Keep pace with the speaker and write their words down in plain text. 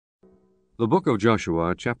The book of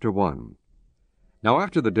Joshua, chapter 1. Now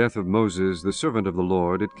after the death of Moses, the servant of the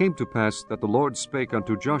Lord, it came to pass that the Lord spake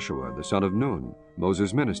unto Joshua, the son of Nun,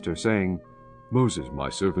 Moses' minister, saying, Moses, my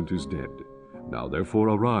servant, is dead. Now therefore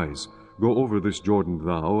arise, go over this Jordan,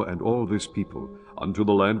 thou and all this people, unto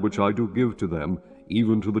the land which I do give to them,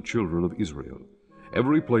 even to the children of Israel.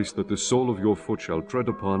 Every place that the sole of your foot shall tread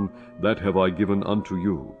upon, that have I given unto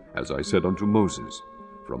you, as I said unto Moses,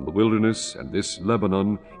 from the wilderness and this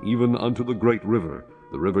Lebanon, even unto the great river,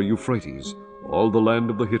 the river Euphrates, all the land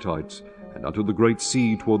of the Hittites, and unto the great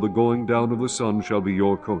sea toward the going down of the sun shall be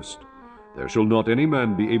your coast. There shall not any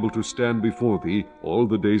man be able to stand before thee all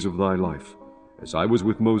the days of thy life. As I was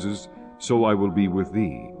with Moses, so I will be with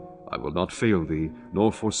thee. I will not fail thee,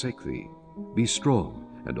 nor forsake thee. Be strong,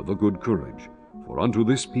 and of a good courage. For unto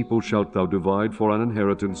this people shalt thou divide for an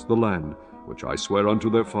inheritance the land, which I swear unto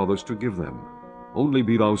their fathers to give them. Only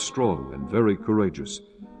be thou strong and very courageous,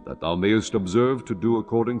 that thou mayest observe to do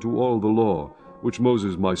according to all the law, which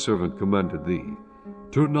Moses my servant commanded thee.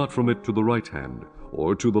 Turn not from it to the right hand,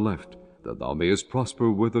 or to the left, that thou mayest prosper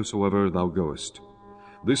whithersoever thou goest.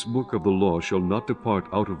 This book of the law shall not depart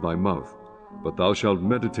out of thy mouth, but thou shalt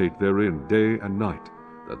meditate therein day and night,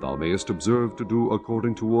 that thou mayest observe to do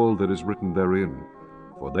according to all that is written therein.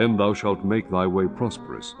 For then thou shalt make thy way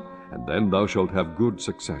prosperous, and then thou shalt have good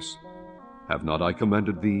success. Have not I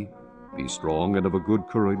commanded thee? Be strong and of a good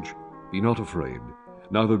courage. Be not afraid,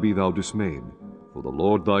 neither be thou dismayed, for the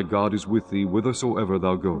Lord thy God is with thee whithersoever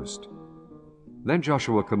thou goest. Then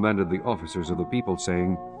Joshua commanded the officers of the people,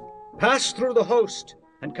 saying, Pass through the host,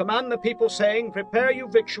 and command the people, saying, Prepare you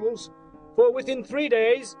victuals, for within 3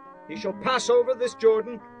 days ye shall pass over this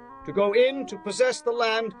Jordan, to go in to possess the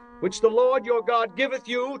land which the Lord your God giveth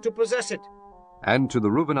you to possess it. And to the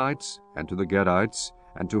Reubenites, and to the Gadites,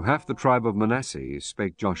 and to half the tribe of Manasseh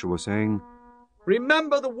spake Joshua, saying,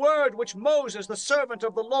 Remember the word which Moses, the servant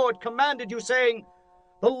of the Lord, commanded you, saying,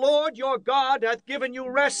 The Lord your God hath given you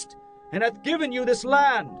rest, and hath given you this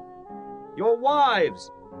land. Your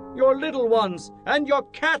wives, your little ones, and your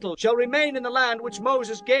cattle shall remain in the land which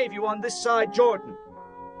Moses gave you on this side Jordan.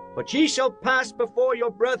 But ye shall pass before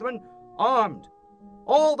your brethren armed,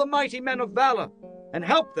 all the mighty men of valor, and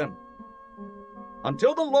help them,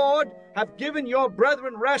 until the Lord have given your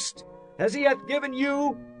brethren rest, as he hath given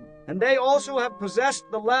you, and they also have possessed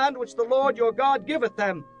the land which the Lord your God giveth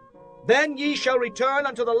them. Then ye shall return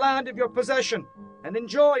unto the land of your possession, and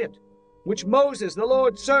enjoy it, which Moses the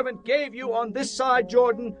Lord's servant gave you on this side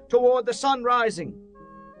Jordan toward the sun rising.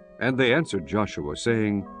 And they answered Joshua,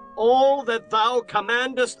 saying, All that thou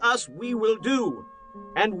commandest us we will do,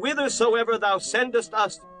 and whithersoever thou sendest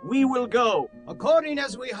us we will go. According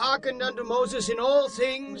as we hearkened unto Moses in all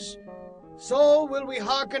things, so will we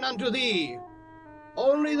hearken unto thee.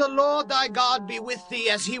 Only the Lord thy God be with thee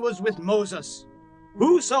as he was with Moses.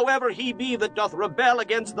 Whosoever he be that doth rebel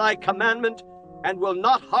against thy commandment, and will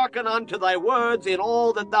not hearken unto thy words in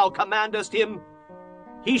all that thou commandest him,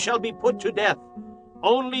 he shall be put to death.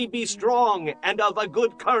 Only be strong and of a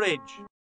good courage.